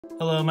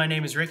Hello, my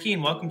name is Ricky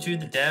and welcome to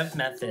the Dev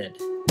Method.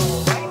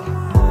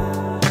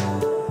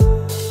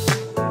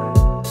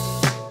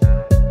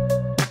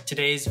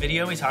 Today's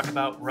video we talk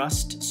about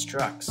Rust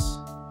structs.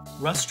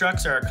 Rust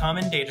structs are a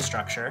common data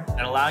structure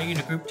that allow you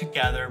to group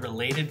together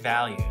related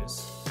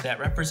values that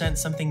represent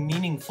something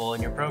meaningful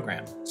in your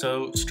program.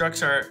 So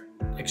structs are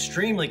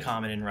extremely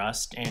common in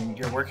Rust and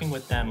you're working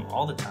with them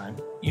all the time.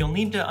 You'll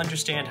need to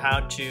understand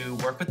how to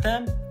work with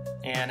them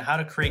and how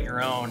to create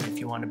your own if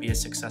you want to be a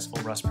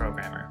successful Rust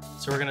programmer.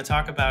 So we're going to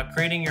talk about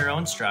creating your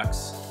own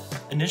structs,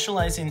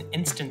 initializing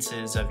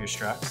instances of your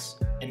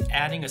structs, and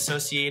adding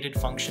associated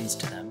functions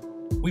to them.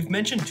 We've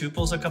mentioned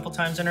tuples a couple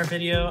times in our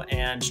video,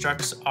 and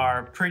structs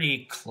are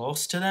pretty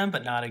close to them,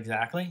 but not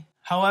exactly.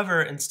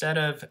 However, instead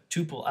of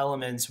tuple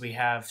elements, we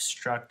have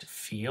struct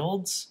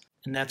fields,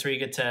 and that's where you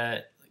get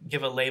to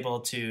give a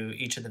label to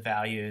each of the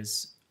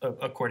values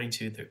according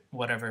to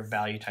whatever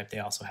value type they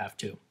also have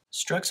too.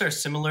 Structs are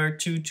similar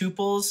to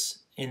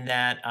tuples in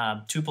that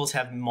tuples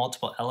have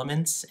multiple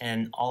elements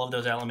and all of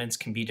those elements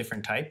can be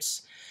different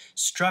types.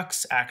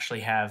 Structs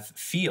actually have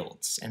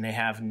fields and they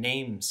have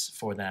names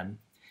for them,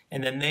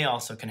 and then they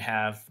also can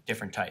have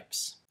different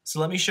types. So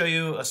let me show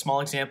you a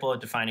small example of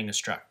defining a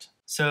struct.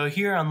 So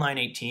here on line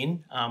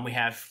 18, we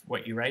have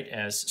what you write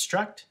as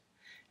struct,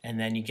 and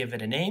then you give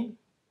it a name,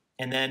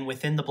 and then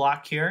within the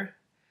block here,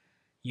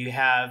 you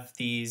have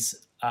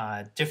these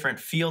different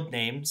field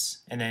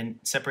names, and then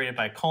separated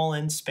by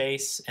colon,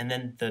 space, and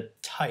then the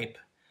type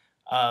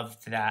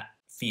of that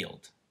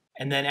field.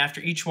 And then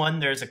after each one,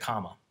 there's a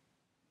comma.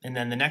 And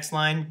then the next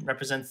line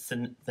represents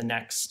the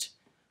next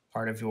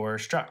part of your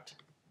struct.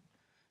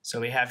 So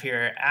we have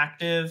here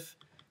active,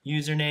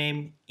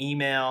 username,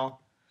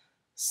 email,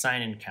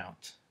 sign-in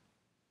count.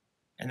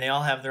 And they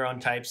all have their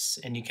own types,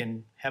 and you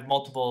can have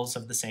multiples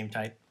of the same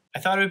type. I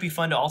thought it would be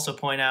fun to also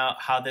point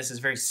out how this is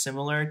very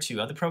similar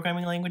to other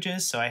programming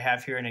languages. So I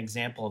have here an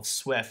example of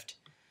Swift.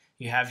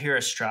 You have here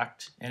a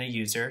struct and a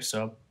user,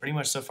 so pretty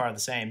much so far the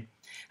same.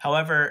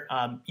 However,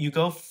 you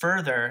go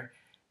further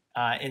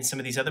in some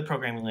of these other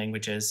programming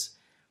languages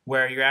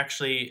where you're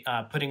actually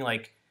putting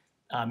like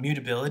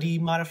mutability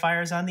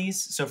modifiers on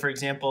these. So for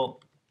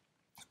example,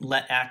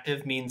 let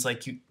active means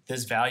like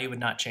this value would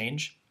not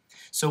change.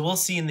 So we'll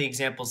see in the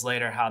examples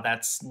later how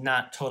that's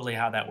not totally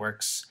how that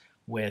works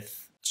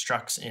with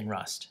structs in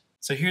Rust.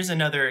 So here's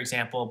another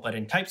example, but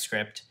in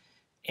TypeScript,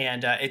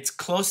 and it's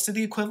close to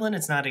the equivalent.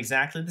 It's not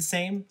exactly the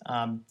same.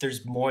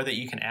 There's more that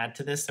you can add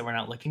to this that we're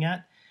not looking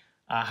at.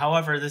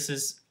 However, this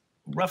is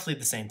roughly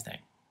the same thing.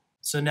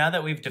 So now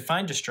that we've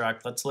defined a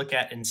struct, let's look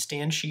at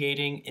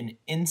instantiating an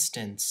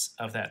instance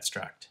of that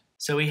struct.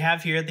 So we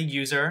have here the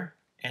user,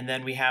 and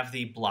then we have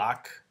the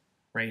block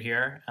right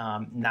here.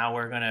 Now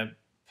we're going to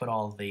put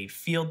all the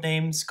field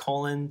names,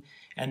 colon,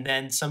 and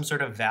then some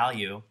sort of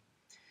value.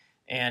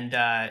 And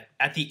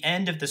at the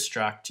end of the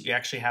struct, you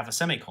actually have a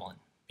semicolon,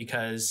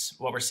 because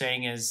what we're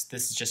saying is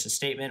this is just a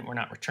statement. We're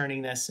not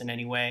returning this in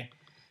any way.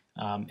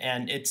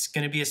 And it's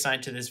going to be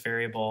assigned to this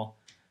variable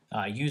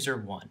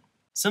user1.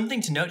 Something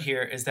to note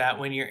here is that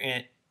when you're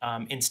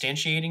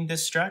instantiating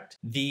this struct,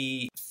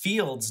 the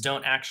fields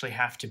don't actually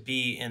have to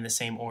be in the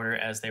same order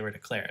as they were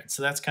declared.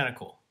 So that's kind of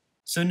cool.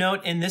 So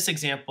note in this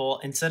example,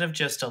 instead of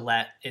just a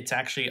let, it's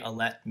actually a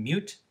let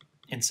mute.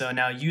 And so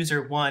now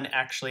user1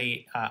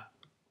 actually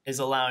is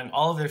allowing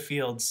all of their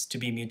fields to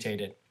be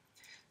mutated.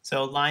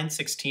 So line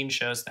 16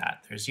 shows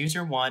that. There's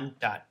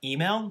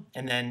user1.email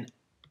and then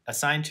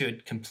assigned to a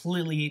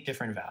completely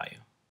different value.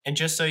 And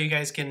just so you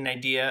guys get an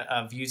idea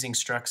of using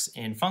structs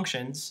in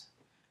functions,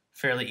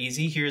 fairly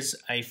easy, here's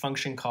a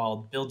function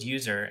called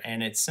buildUser,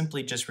 and it's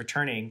simply just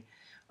returning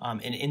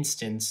an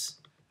instance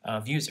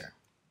of user.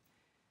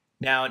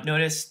 Now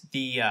notice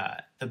the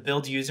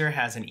buildUser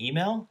has an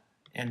email,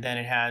 and then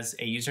it has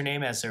a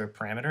username as their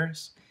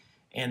parameters,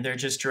 and they're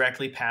just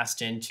directly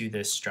passed into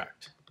this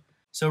struct.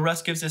 So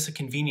Rust gives us a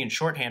convenient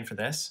shorthand for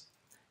this.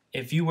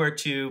 If you were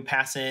to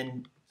pass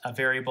in a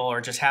variable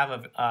or just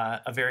have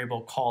a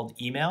variable called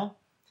email,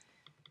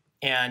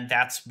 and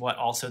that's what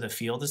also the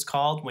field is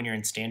called when you're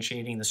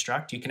instantiating the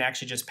struct, you can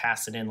actually just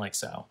pass it in like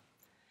so.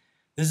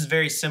 This is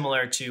very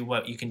similar to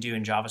what you can do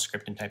in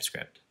JavaScript and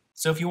TypeScript.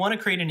 So if you want to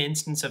create an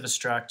instance of a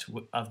struct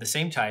of the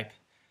same type,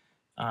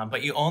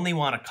 but you only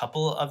want a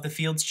couple of the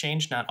fields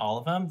changed, not all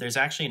of them, there's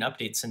actually an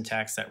update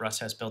syntax that Rust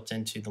has built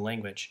into the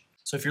language.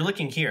 So if you're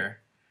looking here,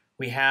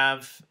 we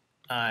have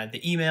the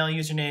email,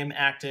 username,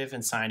 active,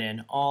 and sign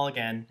in all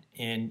again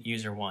in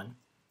user1.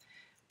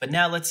 But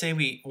now let's say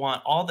we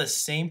want all the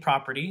same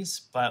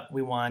properties, but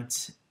we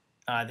want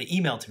the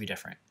email to be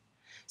different.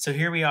 So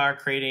here we are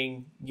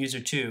creating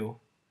user2,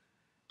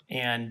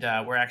 and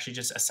we're actually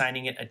just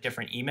assigning it a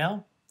different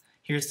email.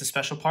 Here's the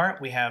special part.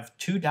 We have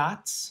two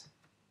dots,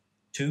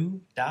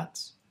 and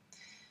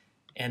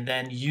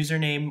then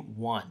username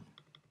 1.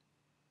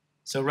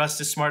 So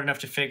Rust is smart enough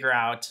to figure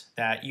out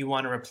that you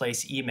want to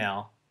replace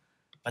email,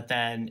 but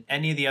then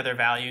any of the other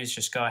values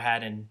just go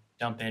ahead and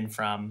dump in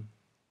from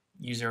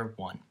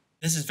user1.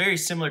 This is very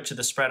similar to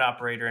the spread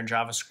operator in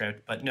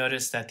JavaScript, but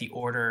notice that the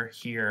order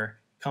here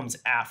comes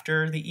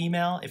after the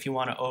email if you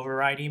want to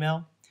override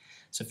email.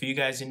 So for you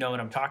guys who know what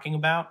I'm talking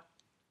about,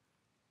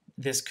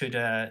 this could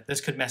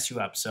mess you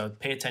up. So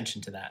pay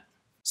attention to that.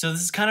 So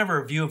this is kind of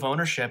a review of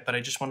ownership, but I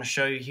just want to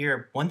show you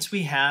here. Once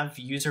we have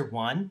user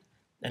 1,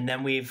 and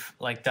then we've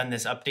done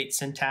this update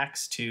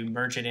syntax to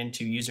merge it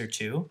into user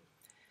 2,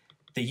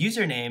 the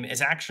username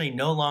is actually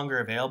no longer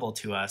available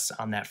to us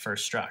on that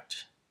first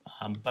struct.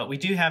 But we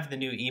do have the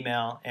new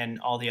email and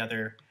all the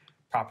other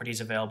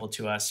properties available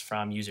to us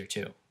from user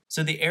 2.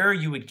 So the error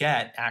you would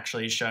get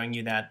actually is showing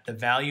you that the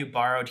value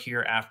borrowed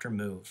here after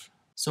move.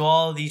 So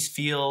all of these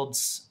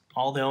fields,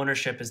 all the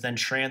ownership is then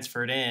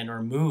transferred in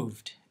or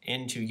moved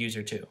into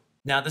user 2.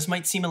 Now this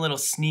might seem a little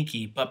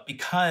sneaky, but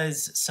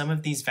because some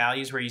of these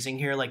values we're using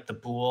here, like the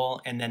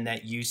bool and then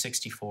that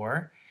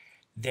U64,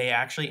 they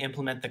actually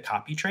implement the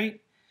copy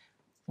trait,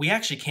 we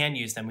actually can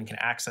use them, we can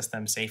access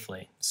them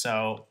safely.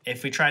 So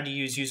if we tried to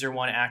use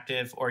user1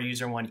 active or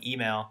user1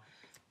 email,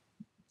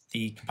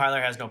 the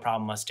compiler has no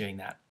problem us doing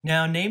that.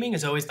 Now naming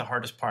is always the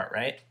hardest part,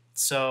 right?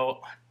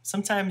 So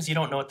sometimes you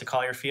don't know what to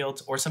call your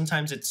fields, or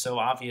sometimes it's so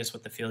obvious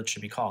what the field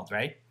should be called,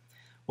 right?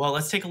 Well,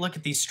 let's take a look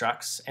at these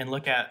structs and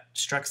look at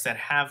structs that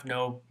have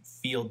no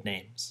field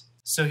names.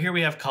 So here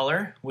we have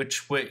color,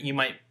 which what you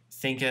might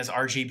think as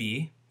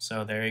RGB.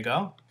 So there you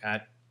go.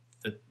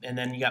 And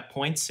then you got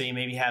points, so you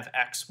maybe have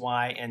X,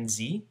 Y, and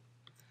Z.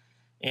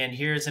 And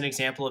here's an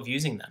example of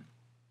using them.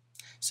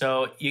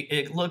 So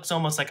it looks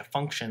almost like a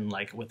function,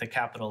 like with a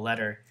capital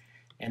letter,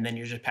 and then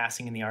you're just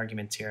passing in the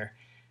arguments here.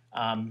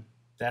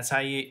 That's how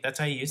you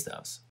use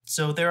those.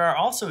 So there are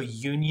also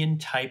union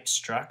type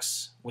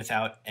structs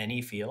without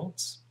any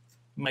fields.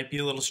 It might be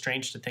a little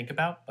strange to think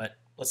about, but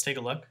let's take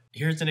a look.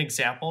 Here's an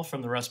example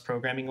from the Rust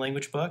programming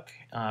language book,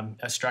 a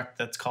struct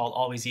that's called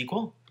always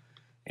equal,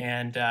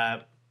 and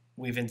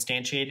we've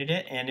instantiated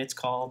it, and it's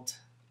called,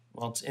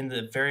 well, it's in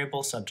the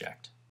variable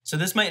subject. So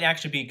this might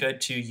actually be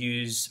good to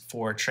use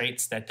for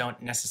traits that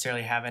don't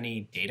necessarily have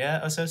any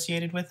data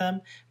associated with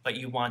them, but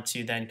you want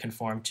to then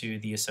conform to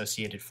the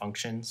associated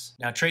functions.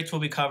 Now, traits will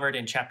be covered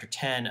in chapter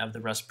 10 of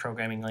the Rust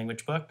programming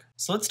language book.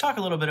 So let's talk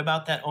a little bit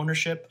about that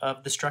ownership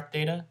of the struct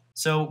data.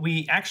 So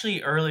we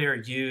actually earlier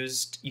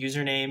used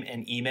username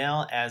and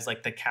email as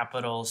like the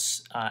capital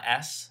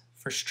S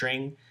for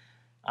string.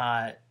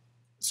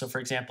 So for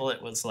example,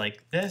 it was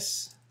like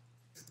this.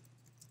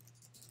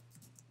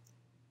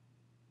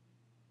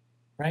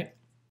 Right?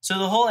 So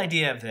the whole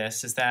idea of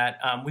this is that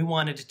we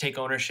wanted to take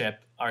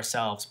ownership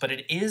ourselves, but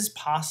it is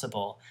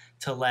possible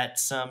to let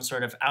some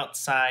sort of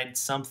outside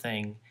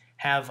something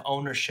have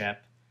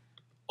ownership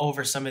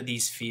over some of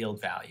these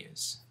field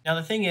values. Now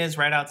the thing is,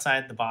 right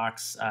outside the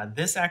box,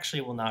 this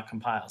actually will not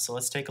compile. So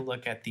let's take a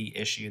look at the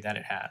issue that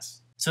it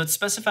has. So it's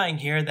specifying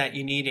here that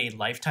you need a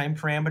lifetime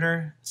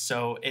parameter.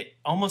 So it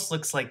almost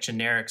looks like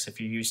generics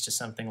if you're used to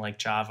something like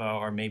Java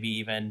or maybe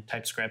even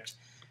TypeScript.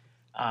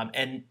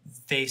 And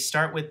they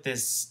start with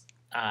this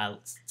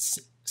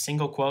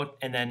single quote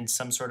and then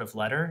some sort of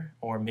letter,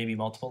 or maybe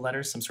multiple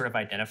letters, some sort of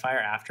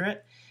identifier after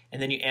it,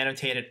 and then you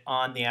annotate it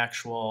on the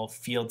actual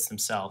fields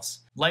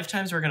themselves.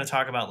 Lifetimes we're going to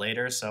talk about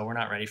later, so we're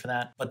not ready for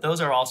that, but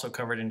those are also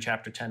covered in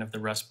chapter 10 of the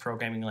Rust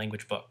programming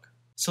language book.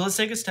 So let's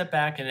take a step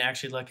back and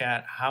actually look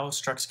at how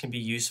structs can be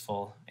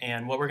useful.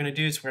 And what we're going to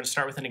do is we're going to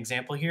start with an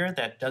example here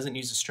that doesn't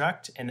use a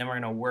struct, and then we're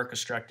going to work a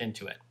struct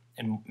into it,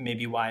 and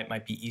maybe why it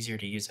might be easier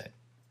to use it.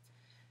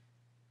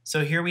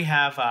 So here we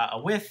have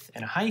a width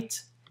and a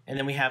height, and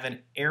then we have an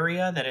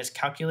area that is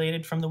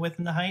calculated from the width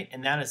and the height,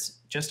 and that is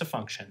just a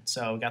function.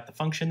 So we got the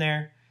function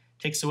there,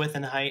 takes the width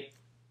and the height,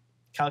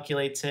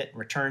 calculates it,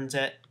 returns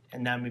it,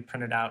 and then we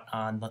print it out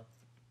on the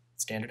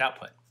standard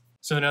output.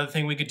 So another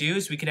thing we could do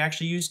is we could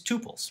actually use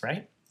tuples,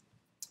 right?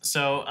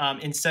 So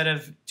instead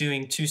of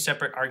doing two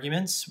separate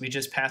arguments, we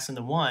just pass in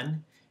the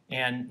 1,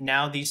 and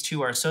now these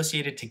two are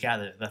associated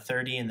together, the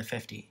 30 and the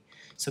 50.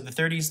 So the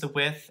 30 is the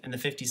width and the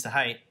 50 is the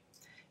height.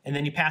 And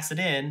then you pass it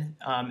in,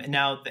 and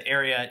now the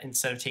area,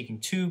 instead of taking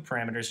 2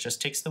 parameters, just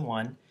takes the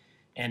 1,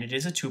 and it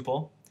is a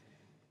tuple.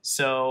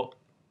 So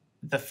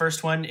the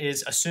first one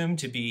is assumed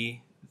to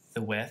be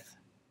the width,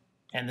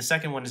 and the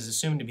second one is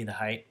assumed to be the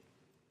height.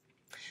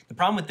 The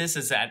problem with this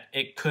is that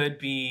it could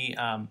be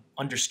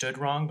understood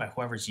wrong by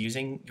whoever's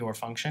using your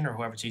function or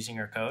whoever's using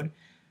your code.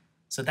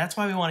 So that's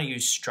why we want to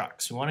use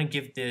structs. We want to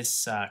give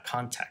this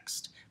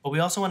context. But we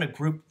also want to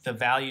group the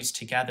values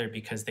together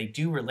because they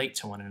do relate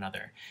to one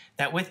another.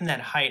 That width and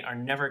that height are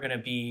never going to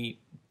be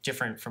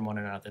different from one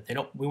another.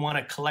 We want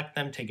to collect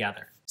them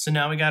together. So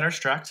now we got our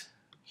struct.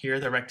 Here,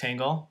 the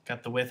rectangle,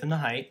 got the width and the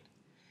height.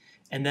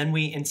 And then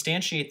we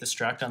instantiate the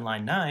struct on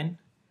line 9.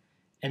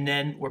 And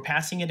then we're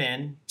passing it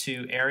in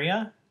to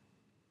area.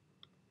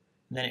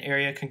 And then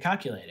area can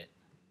calculate it.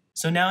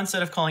 So now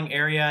instead of calling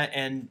area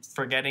and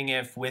forgetting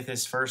if width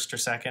is first or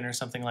second or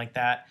something like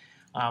that,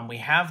 we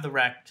have the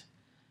rect,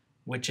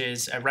 which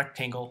is a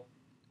rectangle,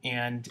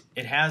 and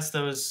it has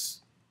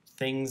those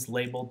things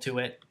labeled to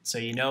it, so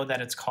you know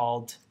that it's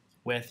called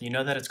width, you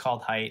know that it's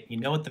called height, you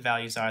know what the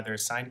values are, they're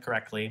assigned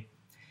correctly,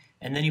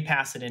 and then you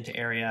pass it into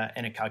area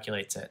and it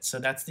calculates it. So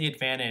that's the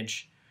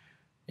advantage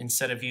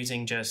instead of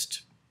using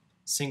just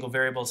single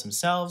variables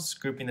themselves,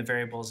 grouping the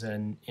variables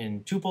in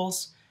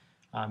tuples,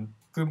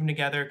 group them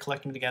together,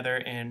 collect them together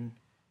in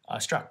a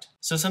struct.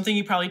 So something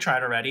you probably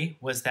tried already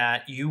was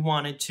that you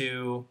wanted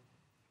to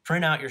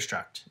print out your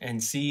struct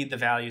and see the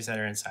values that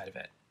are inside of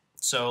it.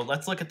 So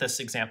let's look at this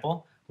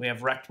example. We have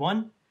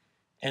rect1,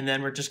 and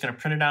then we're just going to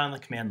print it out on the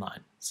command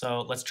line.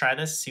 So let's try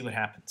this, see what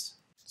happens.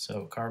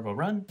 So cargo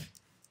run.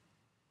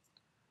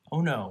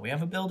 Oh no, we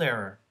have a build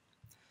error.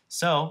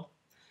 So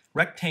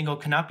rectangle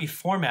cannot be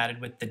formatted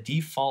with the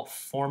default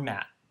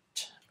format.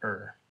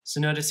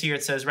 So notice here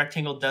it says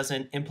rectangle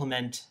doesn't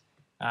implement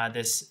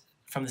this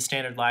from the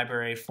standard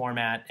library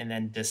format and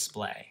then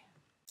display.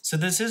 So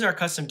this is our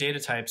custom data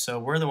type, so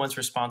we're the ones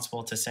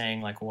responsible to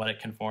saying like what it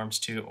conforms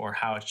to or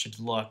how it should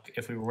look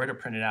if we were to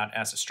print it out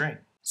as a string.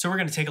 So we're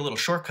going to take a little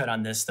shortcut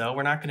on this though.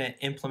 We're not going to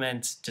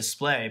implement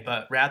display,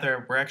 but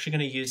rather we're actually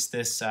going to use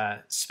this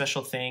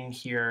special thing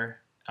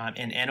here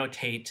and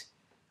annotate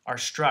our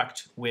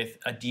struct with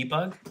a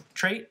debug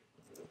trait.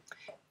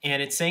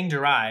 And it's saying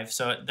derive,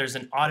 so there's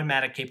an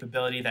automatic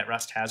capability that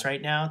Rust has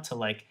right now to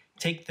like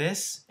take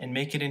this and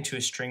make it into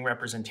a string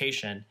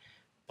representation,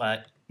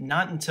 but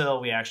not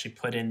until we actually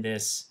put in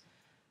this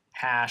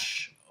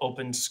hash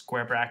open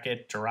square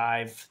bracket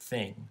derive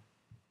thing.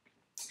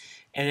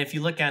 And if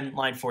you look at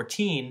line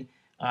 14,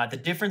 the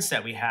difference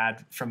that we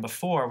had from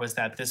before was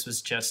that this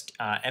was just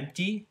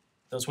empty.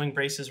 Those wing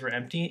braces were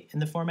empty in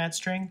the format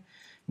string.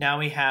 Now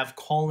we have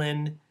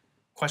colon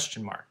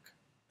question mark,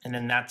 and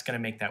then that's going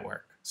to make that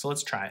work. So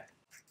let's try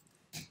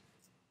it.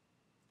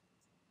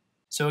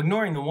 So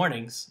ignoring the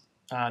warnings,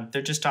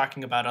 they're just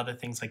talking about other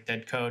things like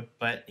dead code,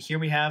 but here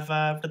we have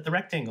the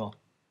rectangle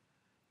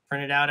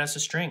printed out as a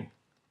string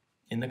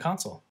in the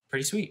console.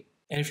 Pretty sweet.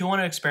 And if you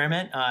want to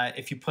experiment,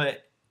 if you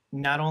put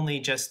not only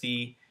just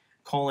the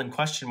colon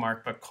question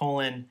mark, but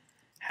colon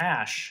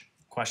hash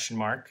question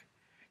mark,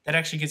 that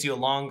actually gives you a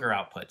longer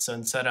output. So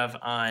instead of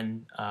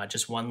on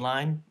just one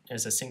line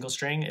as a single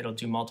string, it'll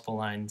do multiple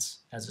lines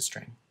as a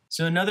string.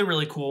 So another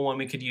really cool one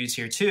we could use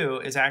here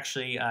too is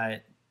actually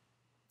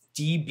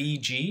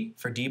dbg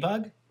for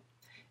debug.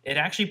 It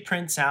actually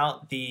prints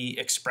out the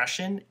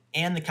expression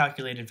and the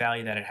calculated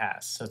value that it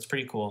has. So it's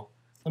pretty cool.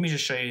 Let me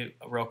just show you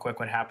real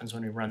quick what happens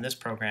when we run this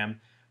program.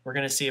 We're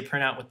going to see a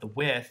printout with the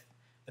width,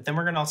 but then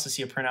we're going to also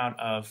see a printout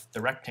of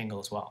the rectangle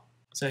as well.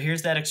 So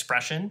here's that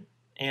expression,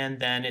 and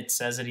then it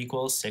says it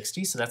equals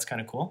 60, so that's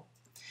kind of cool.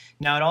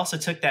 Now it also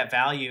took that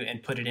value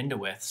and put it into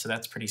width, so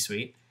that's pretty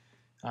sweet.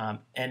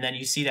 And then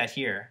you see that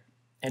here.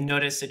 And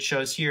notice it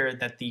shows here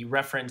that the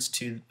reference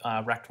to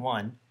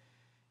rect1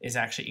 is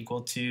actually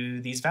equal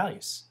to these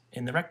values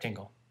in the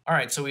rectangle. All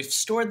right, so we've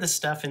stored the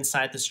stuff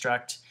inside the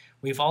struct.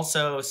 We've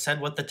also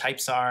said what the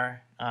types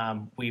are.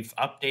 We've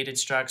updated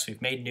structs,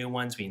 we've made new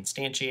ones, we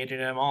instantiated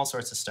them, all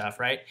sorts of stuff,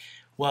 right?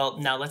 Well,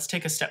 now let's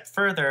take a step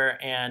further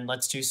and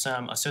let's do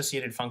some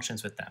associated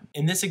functions with them.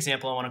 In this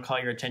example, I want to call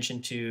your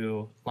attention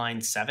to line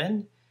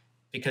 7,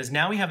 because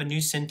now we have a new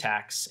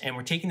syntax and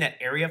we're taking that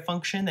area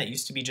function that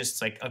used to be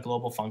just like a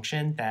global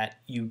function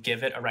that you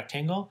give it a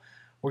rectangle.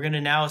 We're going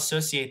to now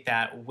associate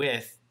that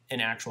with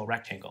an actual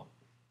rectangle.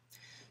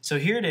 So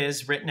here it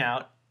is written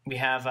out. We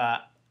have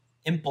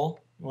impl.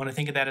 We want to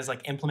think of that as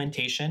like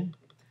implementation.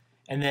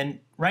 And then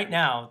right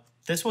now,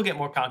 this will get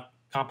more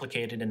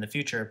complicated in the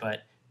future,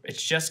 but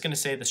it's just going to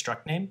say the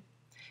struct name.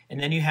 And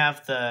then you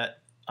have the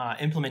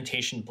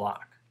implementation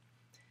block.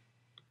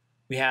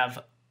 We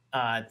have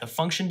the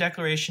function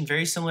declaration,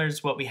 very similar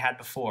to what we had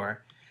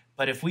before.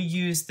 But if we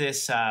use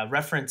this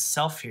reference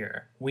self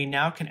here, we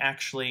now can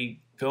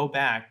actually go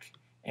back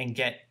and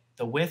get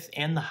the width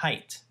and the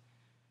height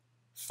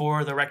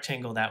for the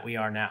rectangle that we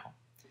are now.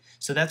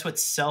 So that's what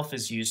self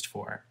is used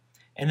for.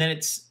 And then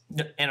it's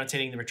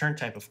annotating the return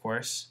type, of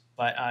course,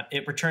 but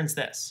it returns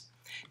this.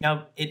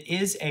 Now, it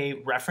is a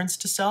reference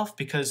to self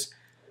because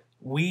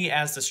we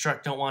as the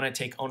struct don't want to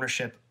take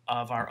ownership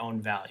of our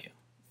own value.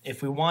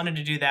 If we wanted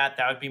to do that,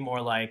 that would be more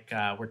like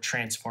we're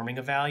transforming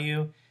a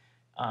value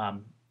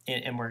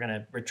and we're going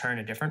to return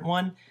a different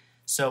one.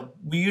 So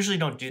we usually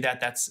don't do that.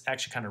 That's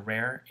actually kind of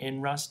rare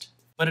in Rust.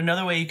 But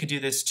another way you could do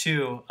this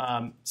too,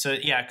 so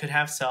yeah, it could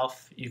have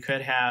self. You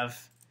could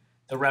have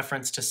the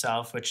reference to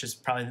self, which is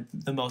probably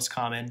the most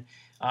common.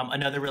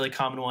 Another really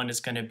common one is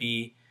going to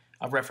be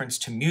a reference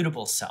to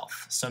mutable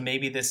self. So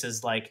maybe this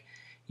is like,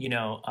 you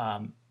know,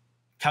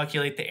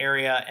 calculate the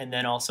area and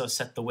then also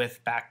set the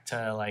width back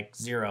to like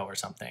 0 or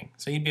something.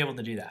 So you'd be able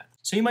to do that.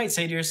 So you might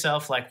say to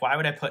yourself, like, why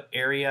would I put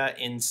area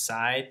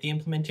inside the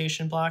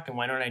implementation block? And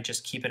why don't I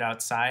just keep it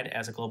outside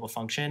as a global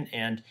function?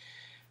 And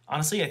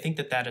honestly, I think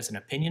that that is an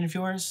opinion of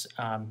yours.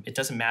 It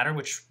doesn't matter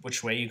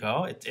which way you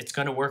go. It's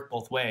going to work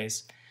both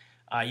ways.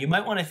 You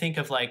might want to think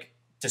of like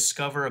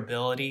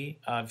discoverability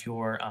of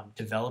your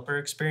developer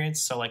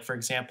experience. So like, for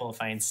example,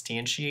 if I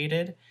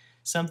instantiated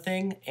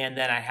something and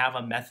then I have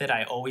a method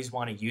I always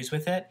want to use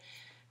with it,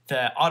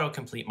 the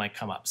autocomplete might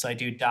come up. So I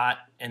do dot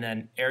and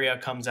then area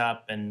comes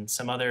up and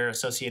some other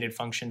associated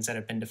functions that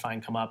have been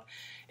defined come up.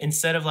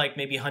 Instead of like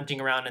maybe hunting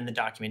around in the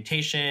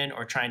documentation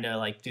or trying to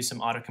like do some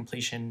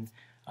autocompletion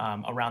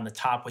around the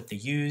top with the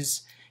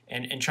use,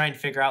 and try and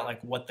figure out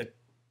like what the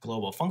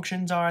global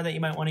functions are that you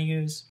might want to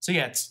use. So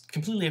yeah, it's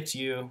completely up to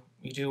you.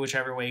 You do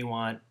whichever way you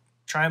want.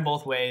 Try them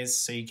both ways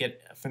so you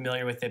get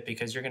familiar with it,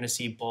 because you're going to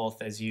see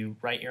both as you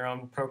write your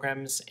own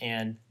programs,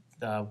 and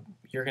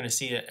you're going to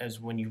see it as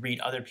when you read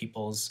other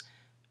people's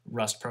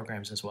Rust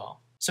programs as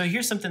well. So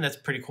here's something that's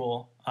pretty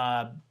cool.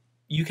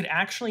 You could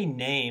actually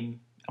name,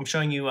 I'm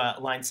showing you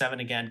line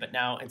 7 again, but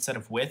now instead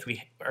of width,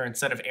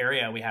 instead of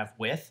area, we have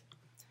width.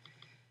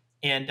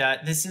 And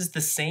this is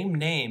the same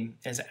name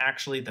as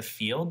actually the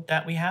field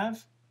that we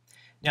have.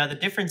 Now the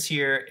difference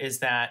here is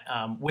that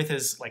width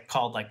is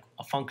called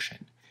a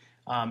function.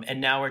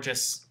 And now we're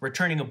just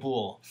returning a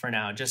bool for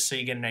now, just so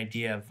you get an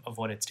idea of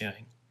what it's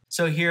doing.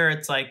 So here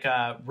it's like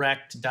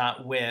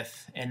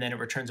rect.width, and then it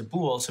returns a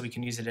bool, so we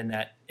can use it in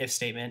that if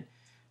statement,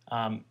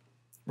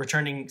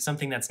 returning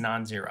something that's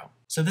non-zero.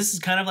 So this is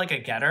kind of like a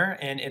getter,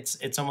 and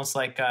it's almost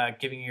like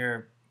giving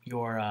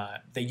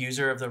the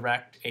user of the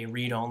rect a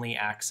read-only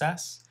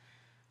access.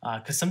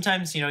 Because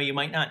sometimes you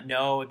might not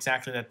know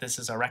exactly that this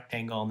is a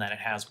rectangle and that it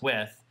has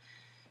width.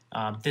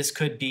 This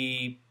could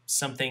be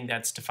something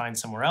that's defined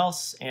somewhere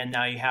else, and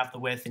now you have the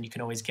width, and you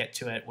can always get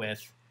to it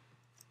with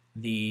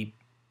the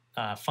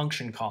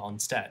function call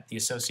instead, the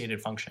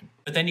associated function.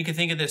 But then you can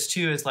think of this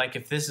too as like,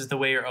 if this is the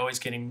way you're always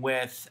getting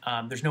width,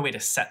 there's no way to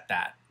set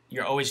that.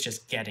 You're always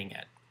just getting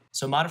it.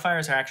 So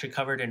modifiers are actually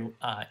covered in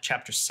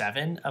chapter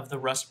 7 of the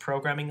Rust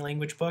programming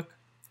language book.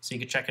 So you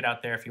can check it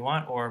out there if you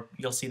want, or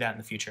you'll see that in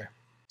the future.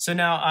 So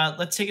now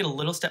let's take it a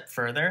little step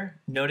further.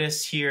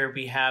 Notice here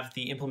we have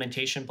the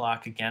implementation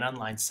block again on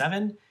line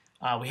 7.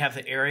 We have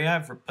the area,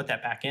 I've put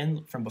that back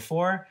in from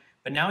before,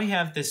 but now we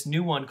have this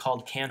new one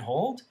called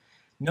canHold.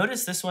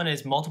 Notice this one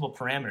is multiple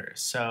parameters,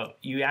 so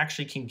you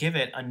actually can give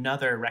it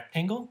another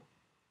rectangle,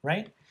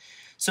 right?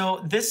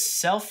 So this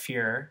self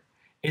here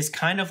is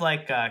kind of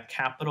like a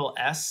capital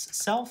S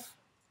self.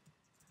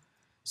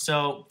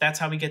 So that's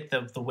how we get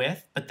the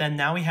width, but then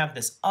now we have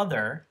this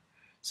other.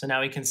 So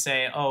now we can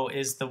say, oh,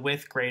 is the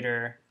width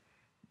greater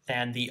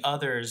than the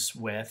other's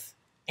width,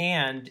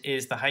 and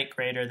is the height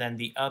greater than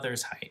the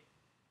other's height?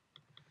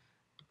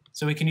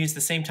 So we can use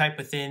the same type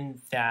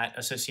within that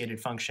associated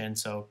function,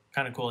 so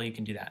kind of cool you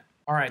can do that.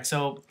 All right,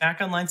 so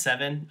back on line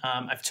 7,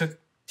 I've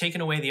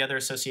taken away the other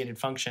associated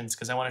functions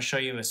because I want to show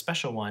you a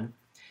special one.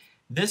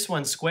 This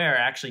one, square,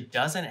 actually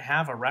doesn't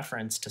have a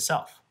reference to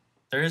self.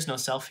 There is no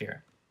self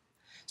here.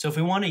 So if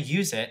we want to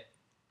use it,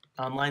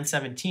 on line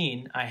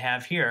 17, I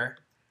have here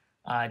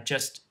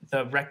just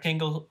the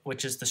rectangle,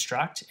 which is the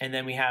struct, and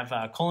then we have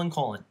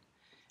colon,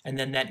 and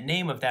then that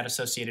name of that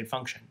associated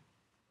function.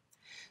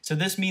 So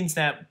this means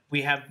that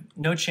we have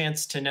no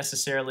chance to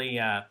necessarily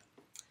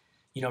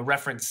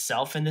reference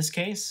self in this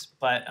case,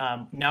 but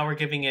now we're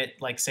giving it,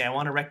 like, say I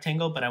want a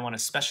rectangle, but I want a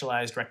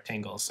specialized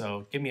rectangle,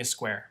 so give me a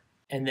square.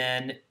 And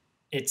then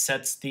it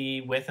sets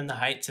the width and the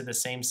height to the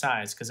same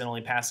size because it only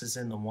passes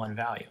in the one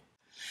value.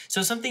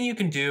 So something you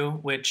can do,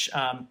 which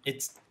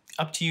it's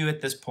up to you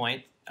at this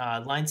point,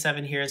 line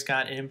 7 here has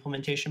got an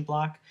implementation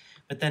block,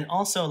 but then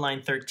also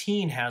line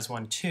 13 has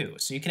one too.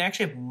 So you can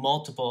actually have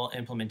multiple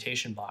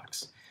implementation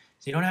blocks.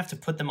 So you don't have to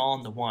put them all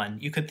into one.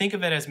 You could think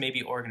of it as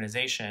maybe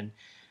organization.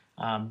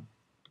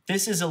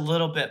 This is a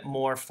little bit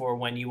more for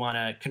when you want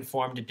to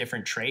conform to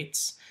different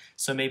traits.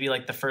 So maybe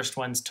like the first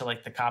one's to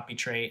like the copy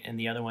trait and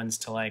the other one's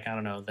to like, I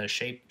don't know, the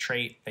shape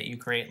trait that you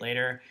create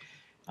later.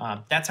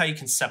 That's how you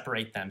can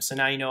separate them. So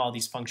now you know all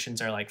these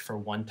functions are like for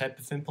one type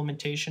of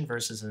implementation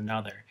versus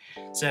another.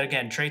 So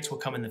again, traits will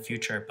come in the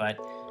future, but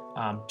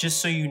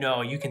just so you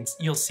know,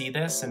 you'll see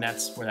this, and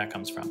that's where that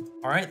comes from.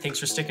 All right, thanks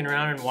for sticking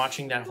around and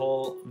watching that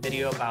whole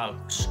video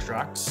about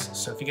structs.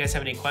 So if you guys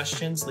have any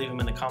questions, leave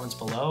them in the comments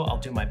below. I'll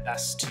do my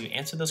best to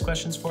answer those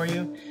questions for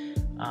you.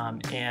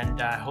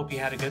 And I hope you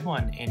had a good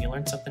one and you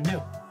learned something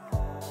new.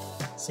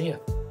 See ya.